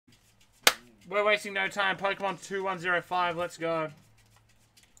We're wasting no time. Pokemon 2105. Let's go.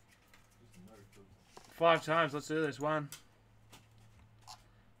 5 times. Let's do this. 1,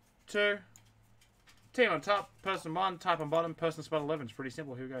 2. Team on top. Person 1. Type on bottom. Person spot 11. It's pretty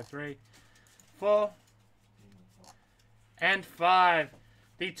simple. Here we go. 3, 4, and 5.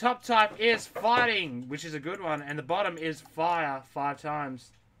 The top type is fighting, which is a good one, and the bottom is fire 5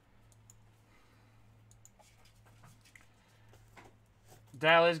 times.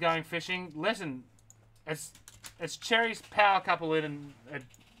 Dale is going fishing. Listen, it's Cherry's power couple in at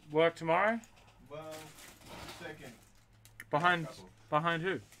work tomorrow. Well, second. Behind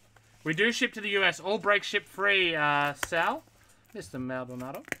who? We do ship to the US. All break ship free, Sal. Mr.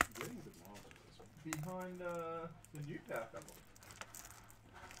 Maldonado. Behind the new power couple.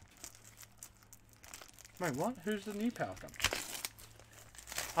 Wait, what? Who's the new power couple?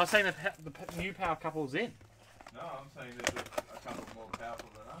 I was saying that the new power couple's in. No, I'm saying there's a couple more powerful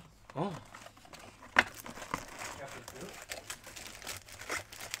than us. Oh. Captain Phil.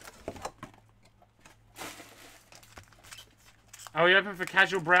 Are we open for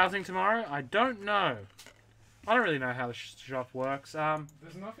casual browsing tomorrow? I don't know. I don't really know how the shop works.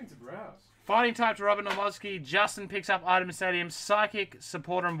 There's nothing to browse. Fighting type to Robert Novoski. Justin picks up item in stadium. Psychic,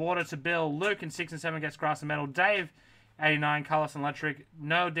 supporter and water to Bill. Luke in 6 and 7 gets grass and metal. Dave, 89, colorless and electric.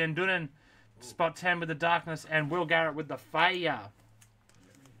 No Dendunen, spot 10 with the darkness. And Will Garrett with the fire.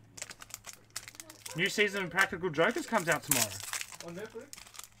 New season of Practical Jokers comes out tomorrow. On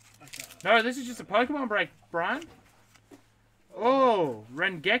Netflix? No, this is just a Pokemon break, Brian. Oh,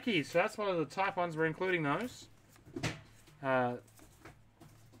 Rengeki. So that's one of the type ones. We're including those.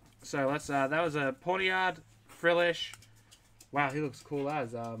 So let's. That was a Pawniard, Frillish. Wow, he looks cool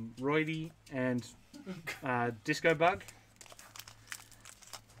as Roidy and Disco Bug.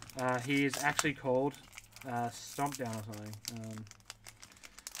 He is actually called Stomp Down or something.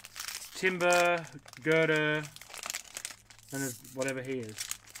 Timber, Girder, and there's whatever he is.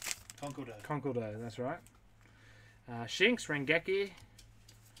 Conkeldurr, that's right. Shinx, Rengeki.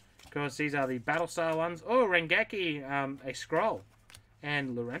 Of course, these are the battle style ones. Oh, Rengeki, a scroll.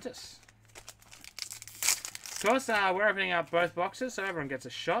 And Lurentis. Of course, we're opening up both boxes, so everyone gets a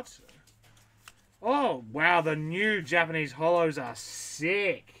shot. Oh, wow, the new Japanese holos are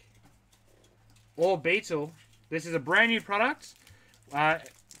sick. Or Beetle. This is a brand new product.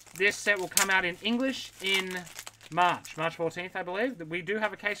 This set will come out in English in March 14th, I believe. We do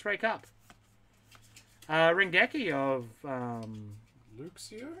have a case break up. Rengeki of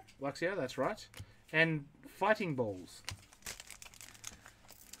Luxio, that's right. And Fighting Balls.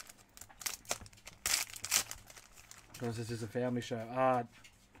 Because this is a family show.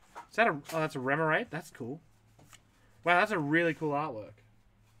 Is that that's a Remoraid? That's cool. Wow, that's a really cool artwork.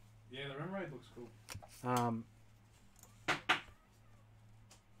 Yeah, the Remoraid looks cool.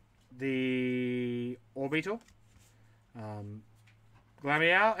 The Orbeetle.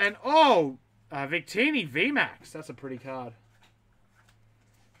 Glameow. And, oh! Victini VMAX. That's a pretty card.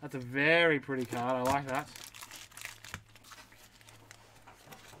 That's a very pretty card. I like that.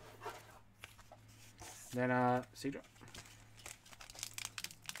 Then, Seadra.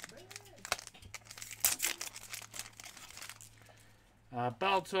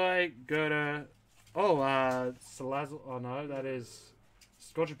 Baltoy, Gerda. Oh, Salazzle. Oh, no, that is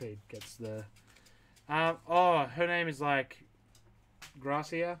Scorchipede gets the. Oh, her name is like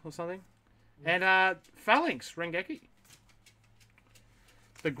Gracia or something. And Phalanx, Rengeki.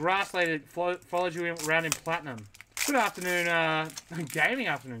 The grass lady followed you around in Platinum. Good afternoon, gaming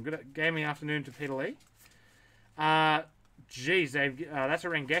afternoon. Good gaming afternoon to Peter Lee. Geez, that's a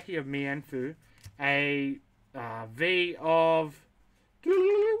Rengeki of Mienfoo. A V of...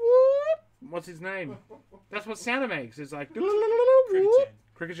 What's his name? That's what sound it makes. It's like...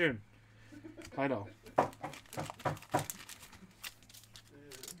 Kricketune. Play-Doh.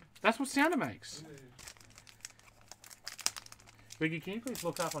 That's what sound it makes. Biggie, can you please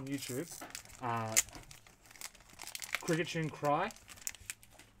look up on YouTube Kricketune Cry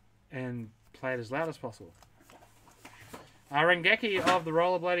and play it as loud as possible. Rengeki of the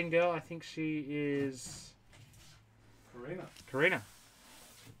Rollerblading Girl, I think she is... Karina.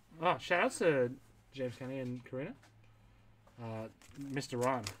 Oh, shout out to James Kenny and Karina. Mr.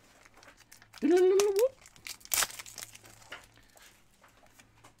 Rhyme.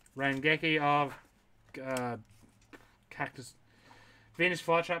 Rengeki of Cactus. Venus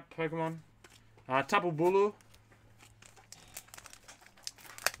Flytrap Pokemon. Tapu Bulu.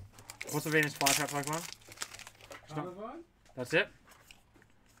 What's a Venus Flytrap Pokemon? That's it.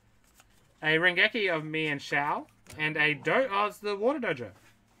 A Rengeki of me and Shao. And a Oh, it's the Water Dojo.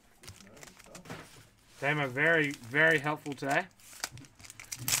 They are very, very helpful today.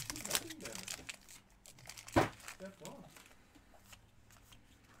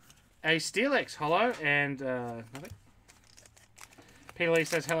 A Steelix Hollow and nothing. Peter Lee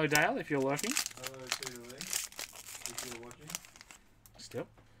says hello, Dale, if you're lurking. Hello, Peter Lee. If you're watching. Still.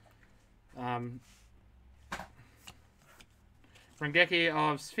 Rengeki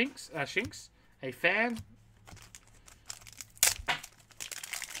of Shinx. A fan.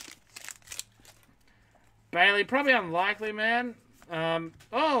 Bailey, probably unlikely, man.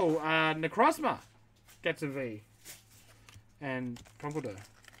 Necrozma gets a V. And Conkeldurr.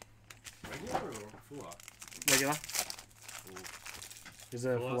 Regular or full art? Regular. Ooh. Is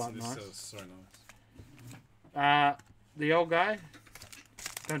a full art This nice? is so nice. The old guy.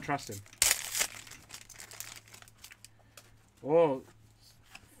 Don't trust him. Oh,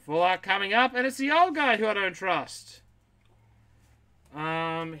 full art coming up, and it's the old guy who I don't trust.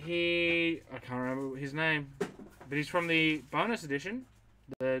 I can't remember his name, but he's from the bonus edition,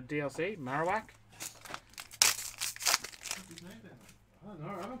 the DLC, Marowak. What's his name then? I don't know.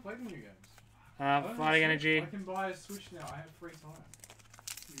 I haven't played the new games. Fighting Energy. I can buy a Switch now. I have free time.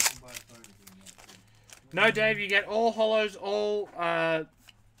 You can buy a phone if you want to. No, Dave, you get all hollows, all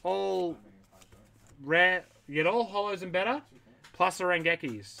rare. You get all hollows and better, plus the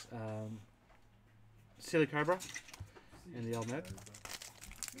Rengekis. Silly Cobra and the old nerd.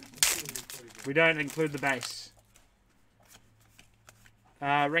 We don't include the base.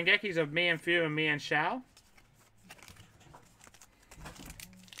 Rengekis of Mienfoo and Mienshao.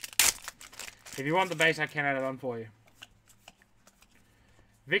 If you want the base, I can add it on for you.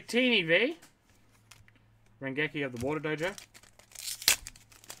 Victini V. Rengeki of the Water Dojo.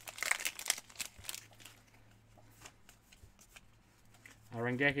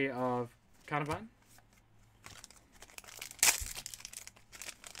 Rengeki of Carnivine.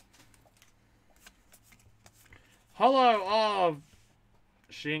 Hollow of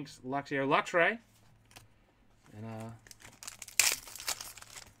Shinx, Luxio, Luxray. And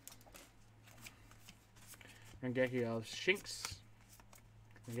Rengeki of Shinx.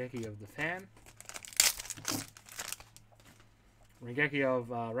 Rengeki of the Fan. Rengeki of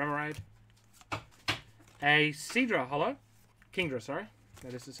Remoraid. A Seadra Hollow. Kingdra, sorry.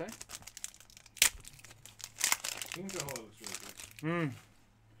 That is to say. Kingdra Hollow looks really good.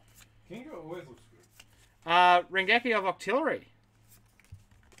 Kingdra always looks good. Rengeki of Octillery.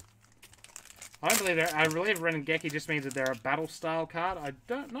 I don't believe that. I believe Rengeki just means that they're a battle style card.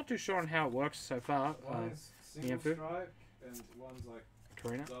 Not too sure on how it works so far. One's single Mienfoo? strike and one's like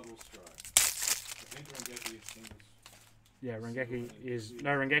Karina. double strike. I think Rengeki is single. Yeah,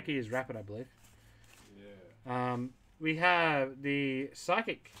 Rengeki is rapid, I believe. Yeah. We have the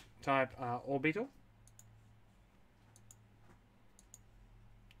Psychic type Orbital.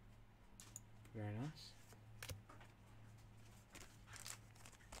 Very nice.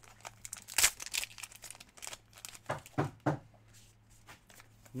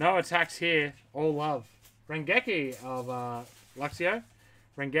 No attacks here. All love. Rengeki of Luxio.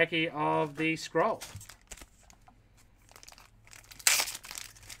 Rengeki of the Scroll.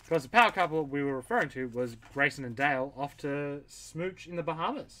 Because the power couple we were referring to was Grayson and Dale off to smooch in the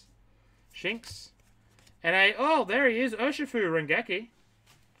Bahamas. Shinx. And there he is, Urshifu Rengeki.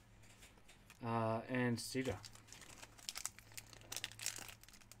 And Seadra.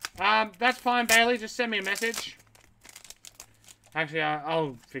 That's fine, Bailey. Just send me a message. Actually,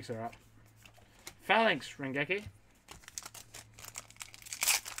 I'll fix her up. Phalanx Rengeki.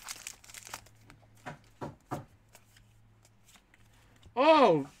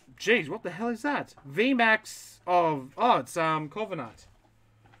 Oh, jeez, what the hell is that? VMAX of... Oh, it's Corviknight.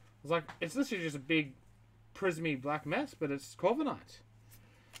 It's like, it's literally just a big prismy black mess, but it's Corviknight.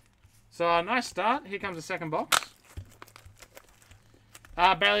 So, nice start. Here comes the second box.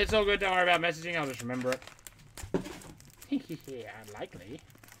 Bailey, it's all good. Don't worry about messaging. I'll just remember it. Unlikely.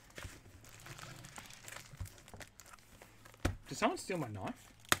 Did someone steal my knife?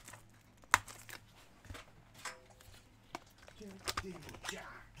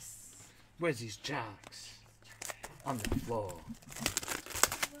 Where's his jacks? On the floor.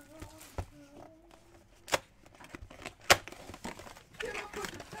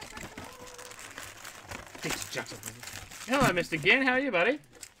 Hello, Mr. Ginn. How are you, buddy?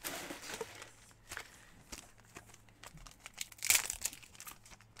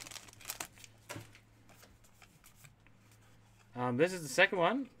 This is the second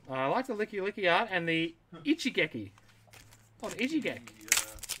one. I like the Licky art and the Ichigeki. Oh, the Ichigeki.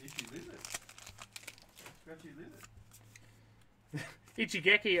 Itchy lizard. Scratchy lizard.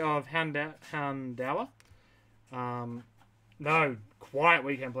 Ichigeki of Houndour. No, quiet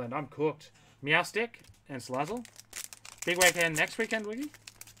weekend planned. I'm cooked. Meowstick and Slazzle. Big weekend next weekend, Wiggy.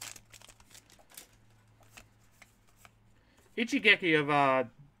 Ichigeki of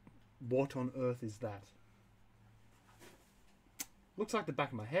What on earth is that? Looks like the back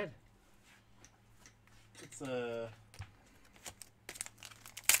of my head. It's a.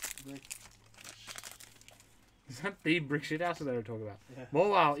 Is that the brick shit house that they were talking about? Yeah.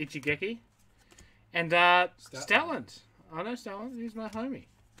 Morwile, Ichigeki. And Stoutland. I know Stoutland. He's my homie.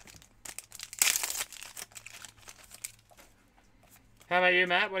 How about you,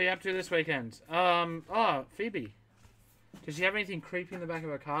 Matt? What are you up to this weekend? Oh, Phoebe. Does she have anything creepy in the back of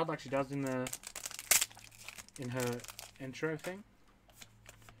her card like she does in her intro thing?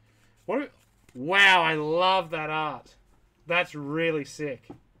 Wow, I love that art. That's really sick.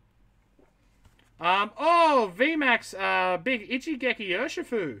 Oh, VMAX, big Ichigeki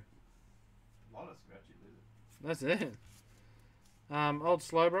Urshifu. A lot of scratchy lizard. That's it. Old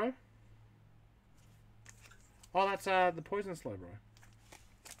Slowbro. Oh, that's the Poison Slowbro.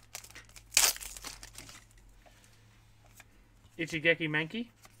 Ichigeki Mankey.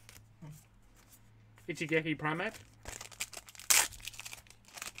 Ichigeki Primate.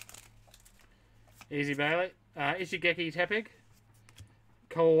 Easy Bailey. Ichigeki Tepig.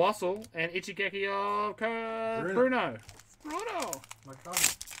 Colossal. And Ichigeki of Bruno. Bruno. My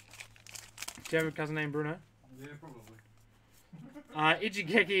cousin. Do you have a cousin named Bruno? Yeah, probably.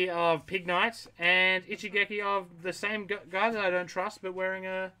 Ichigeki of Pignite. And Ichigeki of the same guy that I don't trust, but wearing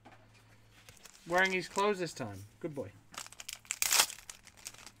his clothes this time. Good boy.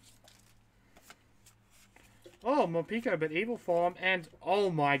 Oh, Morpeko, but evil form, and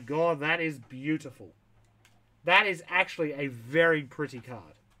oh my god, that is beautiful. That is actually a very pretty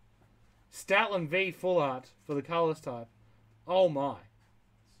card. Stoutland V full art for the colorless type. Oh my.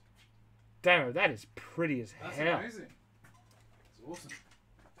 Damn it, that is pretty as That's hell. amazing. It's awesome.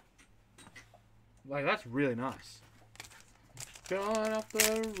 Like, that's really nice. Going off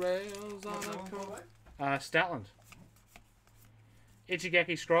the rails on What's that a one cold... called, mate? Stoutland.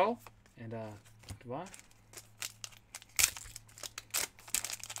 Ichigeki Scroll, and Dubai.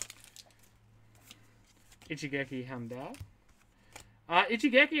 Ichigeki Hamdao.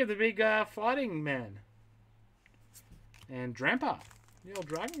 Ichigeki of the big fighting man. And Drampa. The old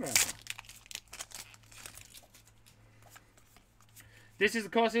Dragon Drampa. This is,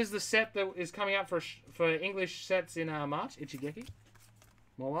 of course, is the set that is coming up for English sets in March. Ichigeki.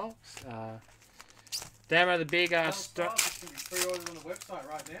 Morwell. Damo, the big... This can be pre-ordered on the website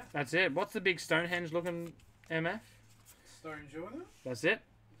right now. That's it. What's the big Stonehenge looking MF? Stone Jewel. That's it.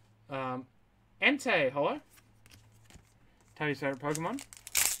 Entei, hello. Toby's favorite Pokemon.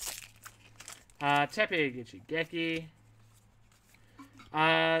 Tepig, Ichigeki.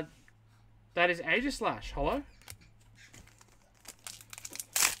 That is Aegislash, hello.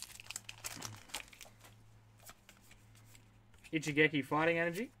 Ichigeki Fighting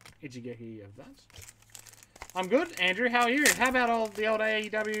Energy. Ichigeki of that. I'm good, Andrew. How are you? How about all the old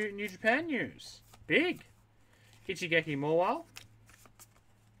AEW New Japan news? Big. Ichigeki Morwile.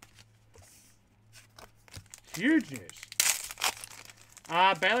 Huge news.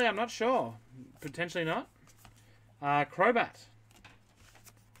 Bailey, I'm not sure. Potentially not. Crobat.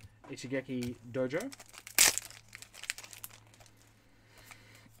 Ichigeki Dojo.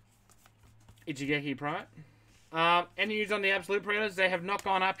 Ichigeki Primate. Any news on the Absolute Predators? They have not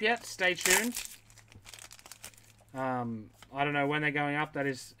gone up yet. Stay tuned. I don't know when they're going up. That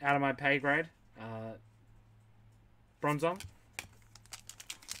is out of my pay grade. Bronzong.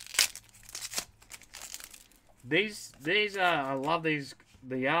 These I love these.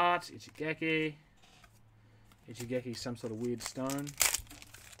 The art, Ichigeki. Ichigeki, some sort of weird stone.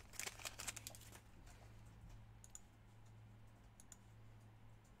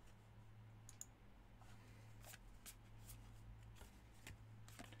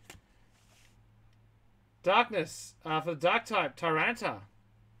 Darkness, for the dark type, Tyranitar.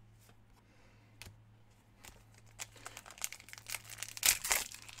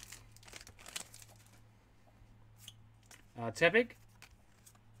 Tepig.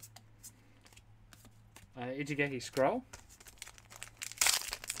 Ichigeki Scroll.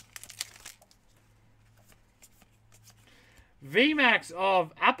 VMAX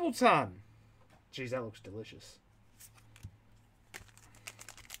of Appleton. Jeez, that looks delicious.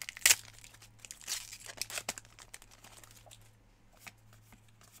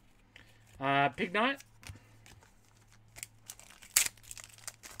 Pignite.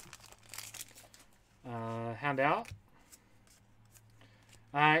 Houndour.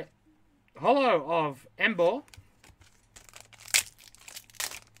 Hollow of Embor.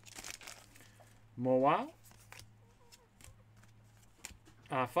 Morwile.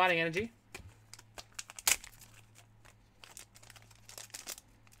 Fighting Energy.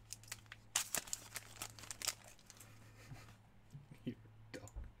 You dog.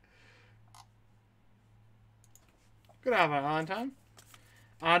 Good Island time.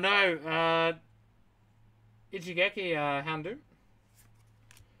 No, Ichigeki Houndoom.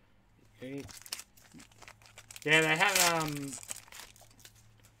 Yeah, they haven't.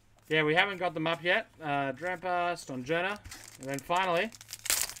 Yeah, we haven't got them up yet. Drampa, Stonjourner, and then finally,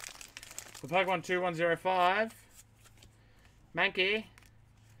 the Pokemon 2105, Mankey,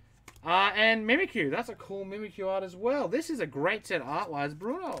 and Mimikyu. That's a cool Mimikyu art as well. This is a great set art-wise,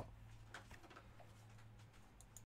 Bruno.